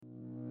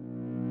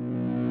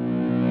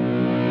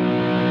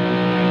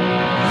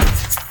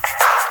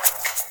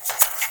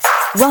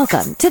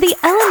Welcome to the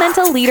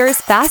Elemental Leaders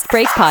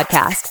Fastbreak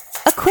podcast,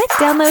 a quick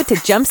download to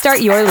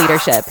jumpstart your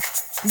leadership.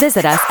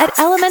 Visit us at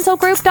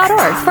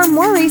elementalgroup.org for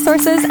more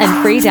resources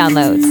and free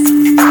downloads.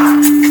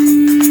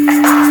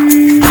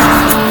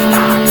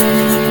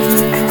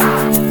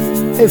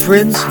 Hey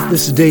friends,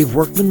 this is Dave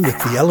Workman with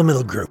the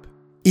Elemental Group.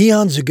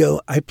 Eons ago,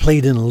 I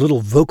played in a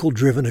little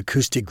vocal-driven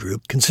acoustic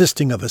group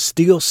consisting of a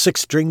steel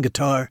 6-string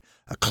guitar,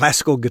 a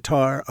classical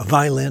guitar, a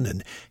violin,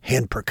 and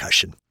hand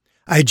percussion.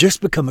 I had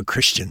just become a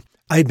Christian.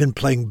 I had been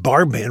playing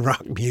bar band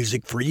rock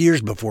music for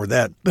years before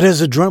that, but as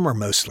a drummer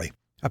mostly.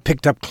 I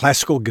picked up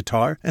classical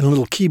guitar and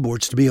little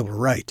keyboards to be able to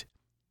write.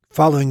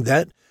 Following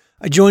that,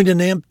 I joined an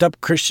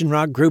amped-up Christian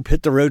rock group,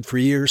 hit the road for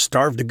years,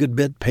 starved a good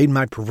bit, paid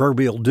my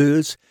proverbial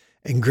dues,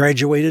 and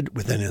graduated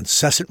with an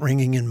incessant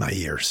ringing in my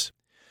ears.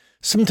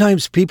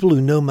 Sometimes people who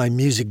know my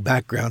music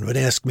background would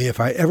ask me if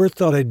I ever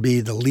thought I'd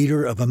be the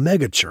leader of a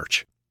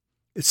megachurch.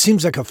 It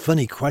seems like a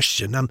funny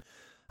question. I'm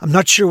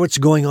not sure what's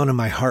going on in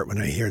my heart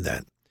when I hear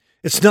that.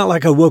 It's not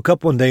like I woke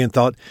up one day and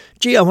thought,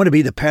 gee, I want to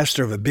be the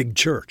pastor of a big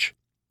church.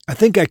 I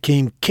think I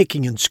came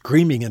kicking and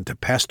screaming into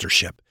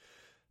pastorship.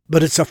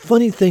 But it's a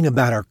funny thing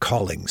about our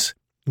callings.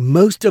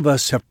 Most of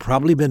us have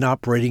probably been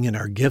operating in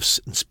our gifts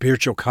and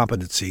spiritual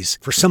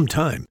competencies for some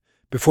time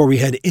before we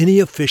had any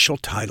official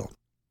title.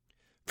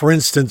 For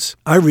instance,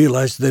 I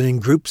realized that in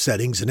group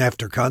settings and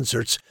after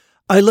concerts,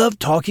 I loved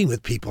talking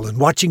with people and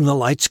watching the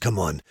lights come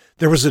on.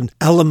 There was an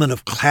element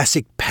of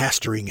classic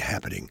pastoring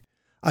happening.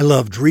 I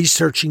loved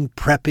researching,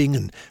 prepping,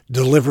 and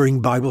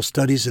delivering Bible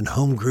studies in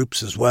home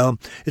groups as well.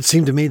 It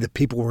seemed to me that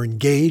people were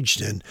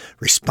engaged and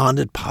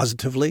responded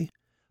positively.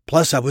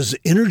 Plus, I was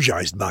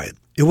energized by it.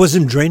 It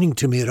wasn't draining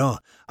to me at all.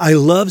 I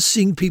love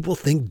seeing people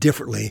think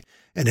differently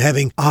and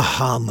having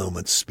aha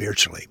moments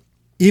spiritually.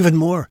 Even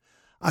more,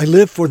 I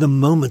live for the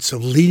moments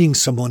of leading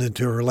someone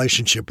into a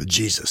relationship with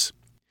Jesus.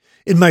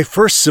 In my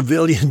first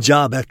civilian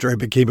job after I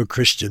became a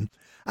Christian,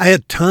 I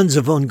had tons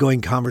of ongoing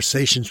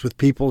conversations with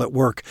people at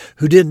work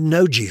who didn't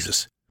know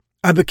Jesus.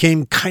 I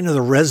became kind of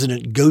the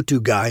resident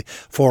go-to guy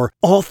for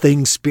all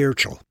things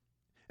spiritual.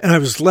 And I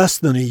was less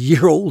than a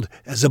year old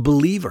as a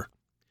believer.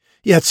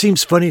 Yeah, it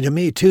seems funny to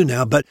me too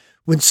now, but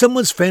when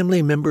someone's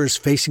family member is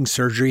facing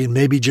surgery and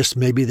maybe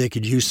they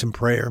could use some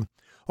prayer,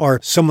 or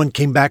someone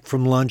came back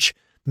from lunch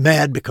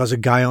mad because a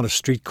guy on a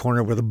street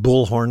corner with a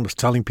bullhorn was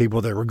telling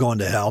people they were going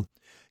to hell,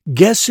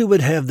 guess who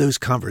would have those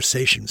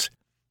conversations?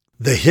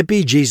 The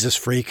hippie Jesus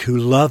freak who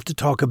loved to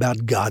talk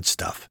about God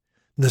stuff.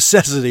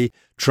 Necessity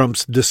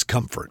trumps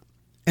discomfort.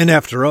 And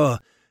after all,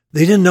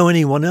 they didn't know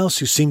anyone else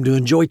who seemed to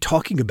enjoy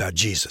talking about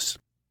Jesus.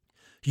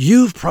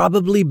 You've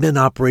probably been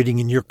operating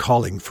in your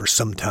calling for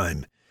some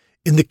time.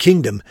 In the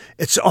kingdom,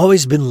 it's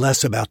always been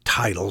less about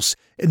titles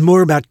and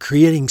more about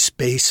creating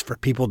space for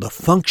people to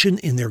function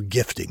in their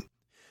gifting.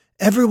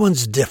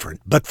 Everyone's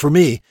different, but for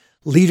me,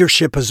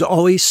 leadership has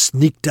always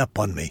sneaked up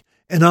on me.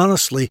 And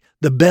honestly,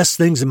 the best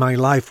things in my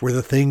life were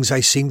the things I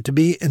seemed to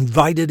be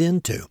invited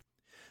into.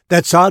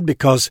 That's odd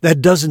because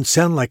that doesn't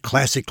sound like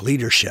classic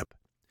leadership.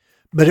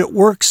 But it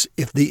works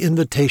if the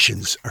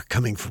invitations are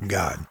coming from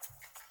God.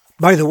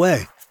 By the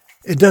way,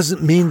 it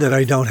doesn't mean that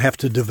I don't have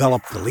to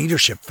develop the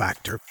leadership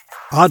factor.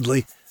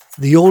 Oddly,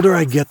 the older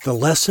I get, the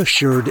less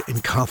assured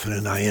and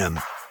confident I am.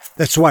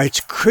 That's why it's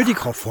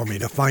critical for me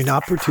to find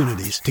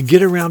opportunities to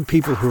get around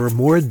people who are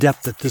more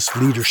adept at this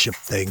leadership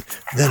thing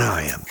than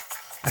I am.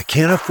 I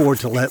can't afford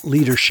to let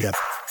leadership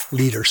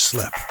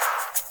slip.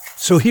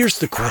 So here's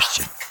the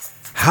question.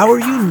 How are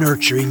you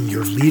nurturing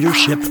your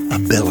leadership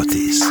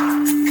abilities?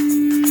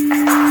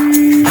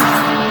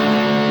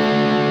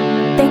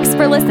 Thanks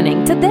for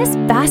listening to this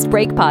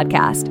Fastbreak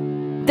podcast.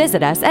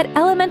 Visit us at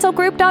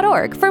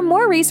elementalgroup.org for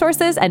more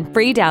resources and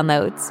free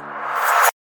downloads.